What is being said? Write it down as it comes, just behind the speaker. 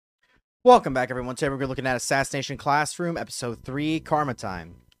Welcome back, everyone. Today we're looking at Assassination Classroom, Episode 3, Karma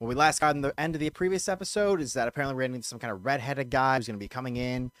Time. What we last got in the end of the previous episode is that apparently we're getting some kind of red-headed guy who's going to be coming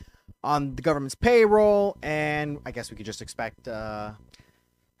in on the government's payroll, and I guess we could just expect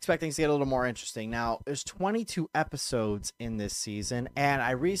things to get a little more interesting. Now, there's 22 episodes in this season, and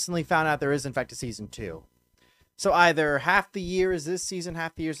I recently found out there is, in fact, a Season 2. So either half the year is this season,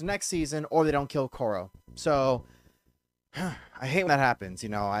 half the year is the next season, or they don't kill Koro. So I hate when that happens, you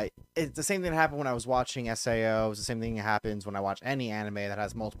know. It's the same thing that happened when I was watching SAO. It's the same thing that happens when I watch any anime that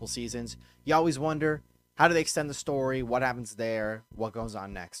has multiple seasons. You always wonder, how do they extend the story? What happens there? What goes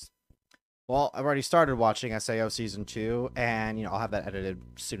on next? Well, I've already started watching SAO Season 2, and, you know, I'll have that edited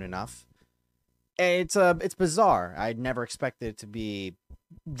soon enough. It's bizarre. I'd never expected it to be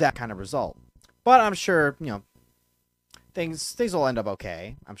that kind of result. But I'm sure, you know, things will end up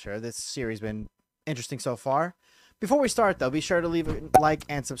okay. I'm sure this series has been interesting so far. Before we start, though, be sure to leave a like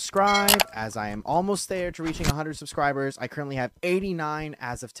and subscribe, as I am almost there to reaching 100 subscribers. I currently have 89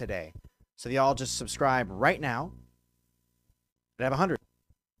 as of today. So y'all just subscribe right now and have 100.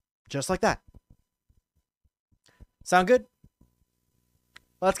 Just like that. Sound good?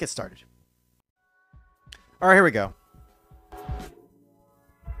 Let's get started. All right, here we go.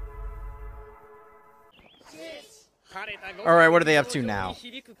 All right, what are they up to now?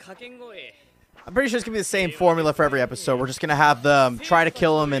 I'm pretty sure it's going to be the same formula for every episode. We're just going to have them try to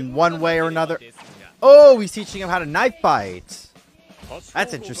kill him in one way or another. Oh, he's teaching him how to knife fight.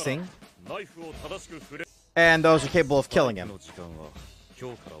 That's interesting. And those are capable of killing him.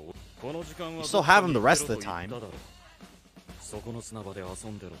 You still have him the rest of the time.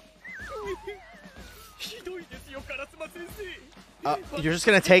 You're just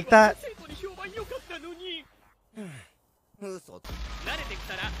going to take that?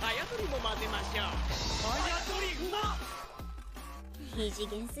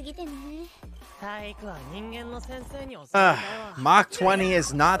 Mach 20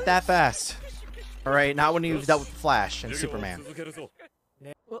 is not that fast. Alright, not when you've dealt with Flash and Superman.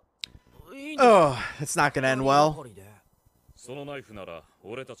 Oh, it's not gonna end well.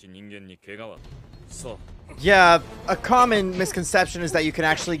 Yeah, a common misconception is that you can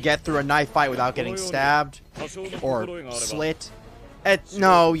actually get through a knife fight without getting stabbed or slit.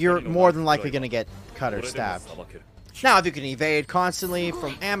 No, you're more than likely going to get cut or stabbed. Now, if you can evade constantly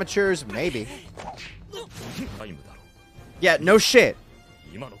from amateurs, maybe. Yeah, no shit.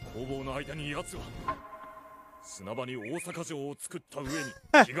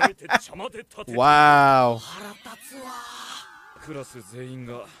 Wow.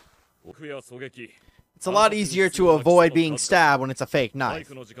 It's a lot easier to avoid being stabbed when it's a fake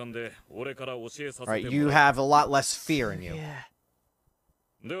knife. Alright, you have a lot less fear in you.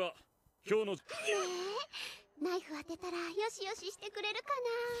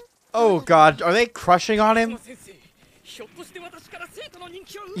 Oh god, are they crushing on him?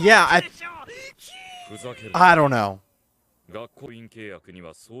 Yeah, I don't know.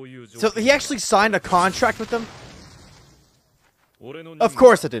 So he actually signed a contract with them? Of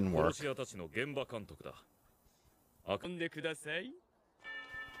course it didn't work.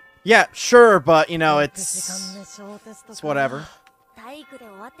 Yeah, sure, but, you know, it's whatever.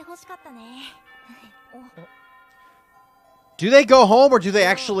 Do they go home, or do they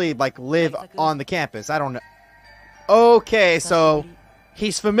actually, like, live on the campus? I don't know. Okay, so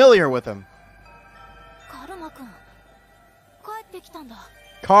he's familiar with him.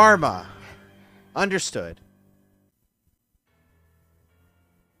 Karma. Understood.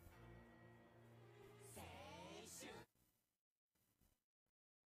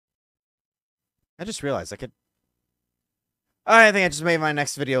 I just realized I think I just made my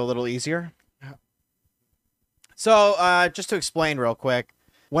next video a little easier. So, just to explain real quick,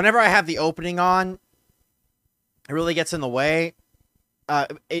 whenever I have the opening on, it really gets in the way.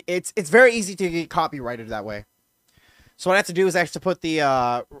 It's very easy to get copyrighted that way. So what I have to do is actually put the,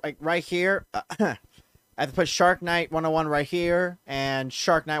 like right here, I have to put Shark Knight 101 right here, and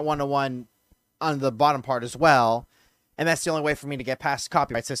Shark Knight 101 on the bottom part as well. And that's the only way for me to get past the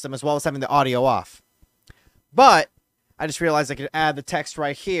copyright system, as well as having the audio off. But I just realized I could add the text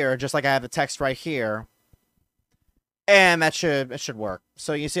right here, just like I have the text right here. And it should work.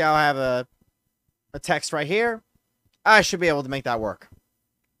 So you see how I have a text right here? I should be able to make that work.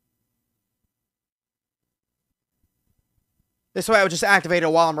 This way I would just activate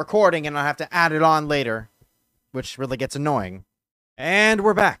it while I'm recording, and I'll have to add it on later, which really gets annoying. And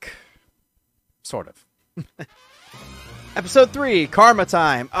we're back. Sort of. Episode 3, Karma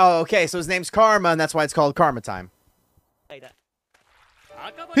Time. Oh, okay, so his name's Karma, and that's why it's called Karma Time.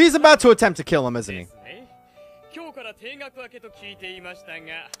 He's about to attempt to kill him, isn't he?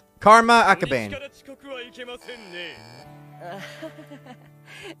 Karma Akabane.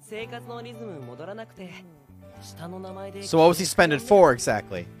 So what was he spending for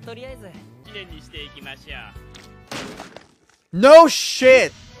exactly? No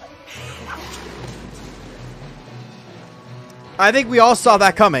shit! I think we all saw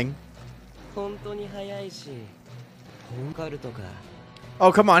that coming.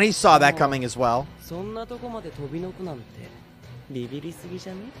 Oh, come on, he saw that coming as well.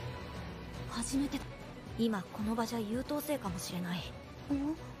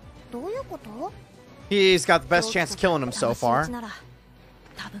 He's got the best chance of killing him so far.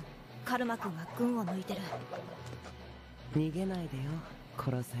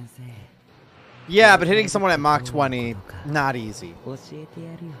 Yeah, but hitting someone at Mach 20, not easy.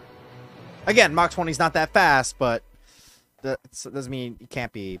 Again, Mach 20 is not that fast, but that doesn't mean it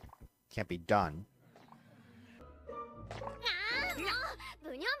can't be done.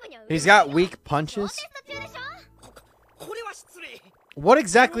 He's got weak punches. What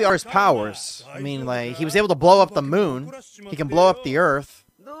exactly are his powers? I mean, like, he was able to blow up the moon. He can blow up the earth.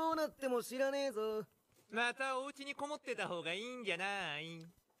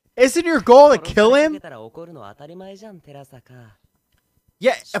 Isn't your goal to kill him?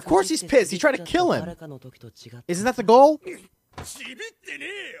 Yeah, of course he's pissed. He tried to kill him. Isn't that the goal?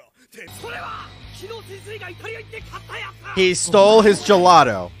 He stole his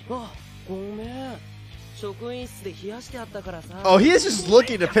gelato. Oh, he is just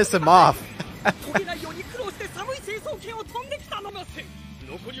looking to piss him off.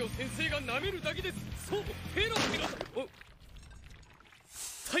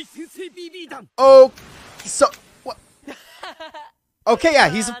 Oh, so what? Okay, yeah,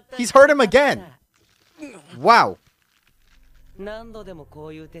 he's hurt him again. Wow. I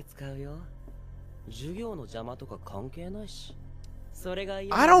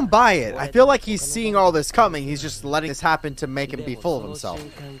don't buy it. I feel like he's seeing all this coming. He's just letting this happen to make him be full of himself.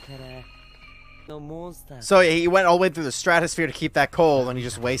 So he went all the way through the stratosphere to keep that coal, and he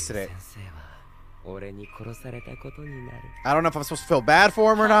just wasted it. I don't know if I'm supposed to feel bad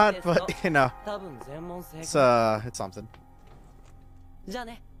for him or not, but you know, it's something.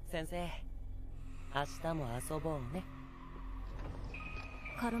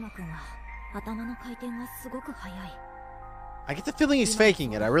 I get the feeling he's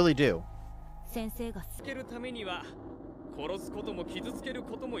faking it. I really do.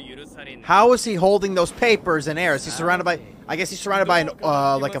 How is he holding those papers in air? Is he surrounded by? I guess he's surrounded by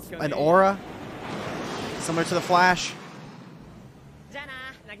an aura, similar to the Flash.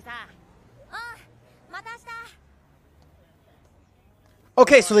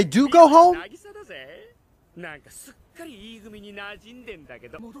 Okay, so they do go home?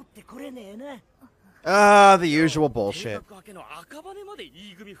 The usual bullshit.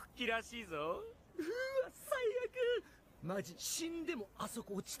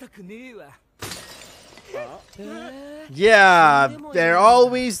 Yeah, they're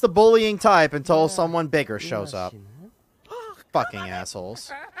always the bullying type until someone bigger shows up. Fucking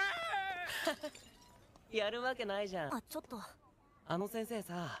assholes.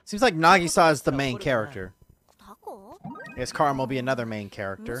 Seems like Nagisa is the main character. I guess Karma will be another main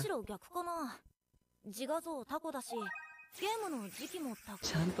character.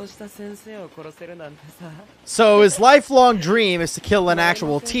 So his lifelong dream is to kill an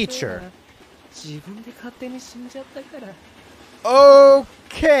actual teacher.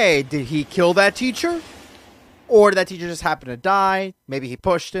 Okay, did he kill that teacher? Or did that teacher just happen to die? Maybe he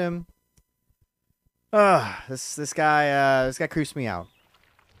pushed him. This guy creeps me out.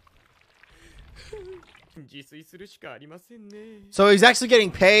 So he's actually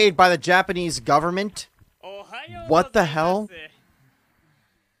getting paid by the Japanese government? What the hell?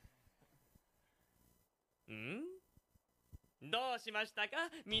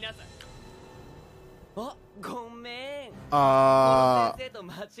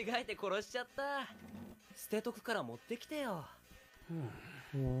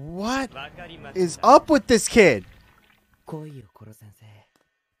 What is up with this kid?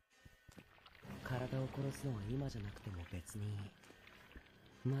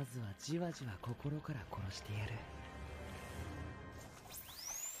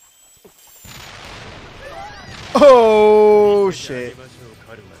 Oh shit.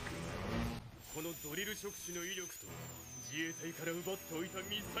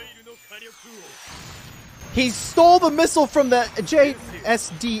 He stole the missile from the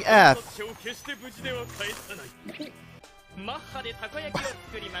JSDF.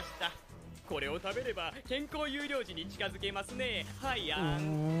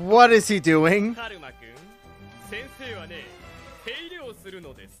 What is he doing?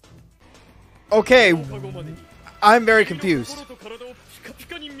 Okay, I'm very confused.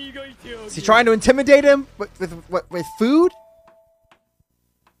 Is he trying to intimidate him with food?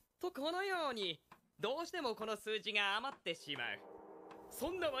 とこのようにどうしてもこの数字が余ってしまう。そ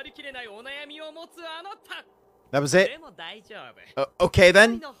んな割り切れないお悩みを持つあなた。 That was it. でも大丈夫。 Okay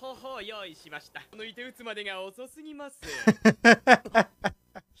then. の方法を用意しました。抜いて打つまでが遅すぎます。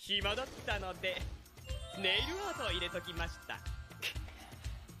暇だったのでネイルアートを入れときました。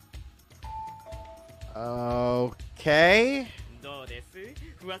 Okay. どうです？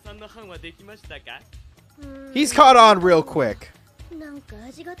不破さんの班はできましたか？ He's caught on real quick. なんか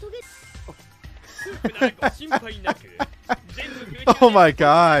味がトゲ。 Oh my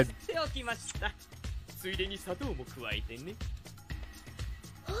god. しておきました。ついでに砂糖も加えてね。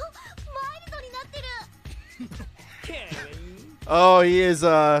あ、マイルドになってる。 Oh, he is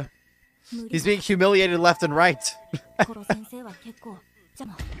he's being humiliated left and right. コロ先生は結構邪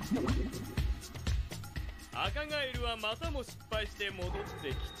魔。赤ガエルはまたも失敗して戻って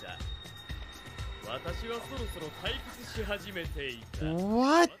きた。私はそろそろ退屈し始めていた。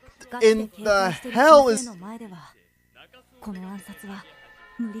 What in the hell is この暗殺は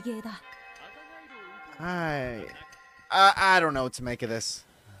無理ゲーだ。 I don't know what to make of this.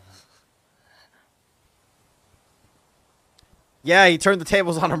 Yeah, he turned the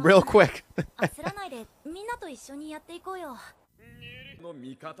tables on him real quick. 焦らないでみんなと一緒にやっていこうよ。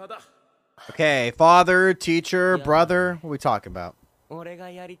 Okay, father, teacher, brother. What are we talking about? 俺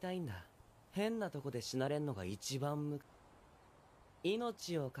がやりたいんだ。変なとこで死なれんのが一番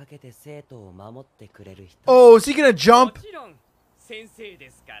命をかけて生徒を守ってくれる人。 Oh, is he gonna jump? もちろん先生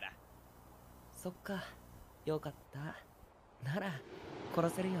ですから。そっか、よかった。なら殺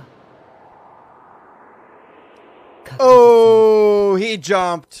せるよ。 Oh, he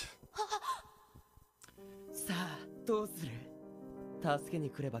jumped. さあ、どうする？助けに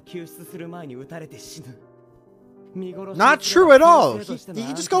来れば救出する前に撃たれて死ぬ。 Not true at all. He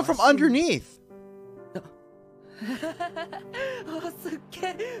can just go from underneath. あ、すっげ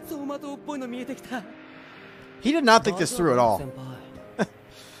え、走馬灯っぽいの見えてきた。 He did not think this through at all.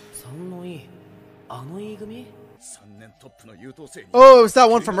 三のいい、あの E 組？ Oh, it's that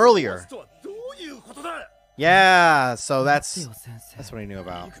one from earlier. Yeah, so that's what he knew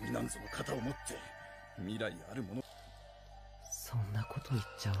about. そんなこと言っ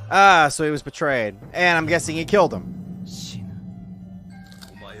ちゃう。 Ah, so he was betrayed. And I'm guessing he killed him. 死ぬ。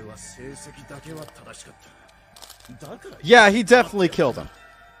 Yeah, he definitely killed him.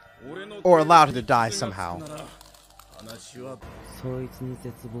 Or allowed him to die somehow. そいつに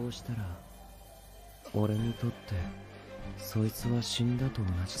絶望したら、俺にとってそいつは死んだと同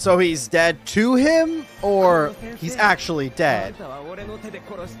じだ。 So he's dead to him? Or he's actually dead? あなたは俺の手で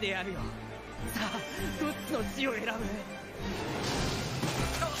殺してやるよ。さあ、どっちの死を選ぶ？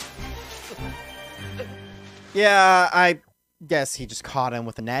 Yeah, I guess he just caught him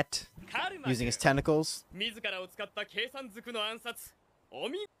with a net. Using his tentacles. 自らを使った計算づくの暗殺。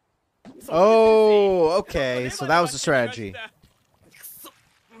Oh, okay. So that was the strategy.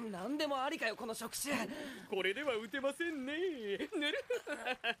 なんでもありかよ、この触手。これでは撃てませんね。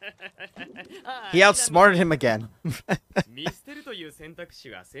 He outsmarted him again. 見捨てるという選択肢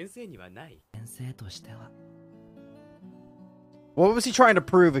は先生にはない。先生としては。 What was he trying to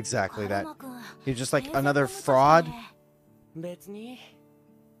prove exactly? That he was just like another fraud? 別に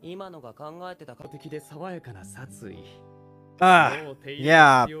今のが考えてた的で爽やかな殺意。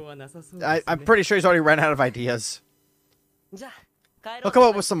 Yeah. I'm pretty sure he's already ran out of ideas. じゃあ、 He'll come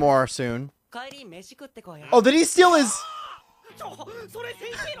up with some more soon. 帰り飯食ってこいよ。 Oh, did he steal his? それ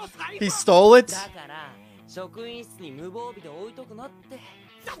先生の財 He stole it? だから職員室に無防備で置いとくなって。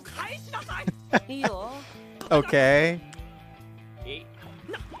布返しなさい。いいよ。 Okay.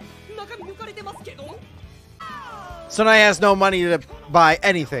 中身抜かれてますけど。 So now he has no money to buy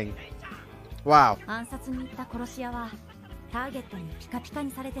anything. Wow. 暗殺に行った殺し屋はターゲットにピカピカ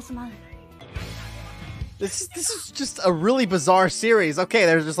にされてしまう。 This is just a really bizarre series. Okay,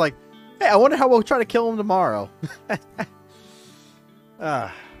 they're just like, hey, I wonder how we'll try to kill him tomorrow.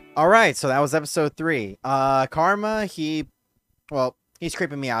 All right, so that was episode 3. Karma, he's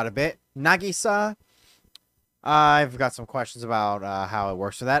creeping me out a bit. Nagisa, I've got some questions about how it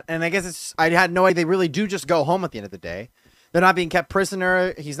works for that. And I guess I had no idea they really do just go home at the end of the day. They're not being kept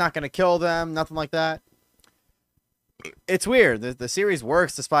prisoner. He's not going to kill them. Nothing like that. It's weird. The series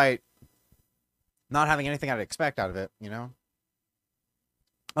works despite not having anything I'd expect out of it, you know?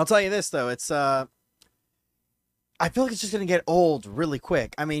 I'll tell you this, though. It's, I feel like it's just going to get old really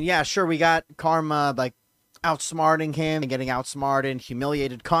quick. I mean, yeah, sure, we got Karma, like, outsmarting him and getting outsmarted and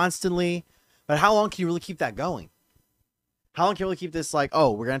humiliated constantly. But how long can you really keep that going? How long can we keep this like,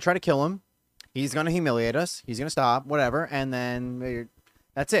 oh, we're going to try to kill him. He's going to humiliate us. He's going to stop, whatever. And then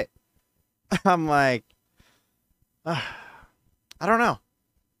that's it. I'm like, I don't know.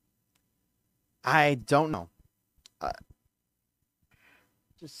 I don't know.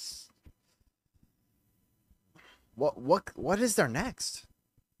 Just what is there next?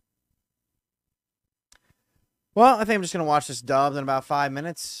 Well, I think I'm just gonna watch this dubbed in about 5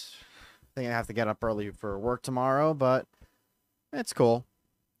 minutes. I think I have to get up early for work tomorrow, but it's cool.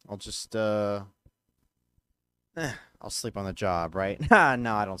 I'll just I'll sleep on the job, right?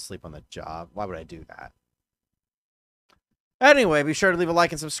 No, I don't sleep on the job. Why would I do that? Anyway, be sure to leave a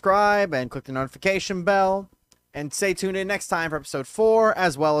like and subscribe and click the notification bell. And stay tuned in next time for episode 4,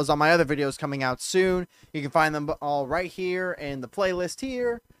 as well as all my other videos coming out soon. You can find them all right here in the playlist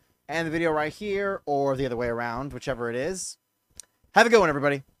here, and the video right here, or the other way around, whichever it is. Have a good one,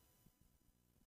 everybody.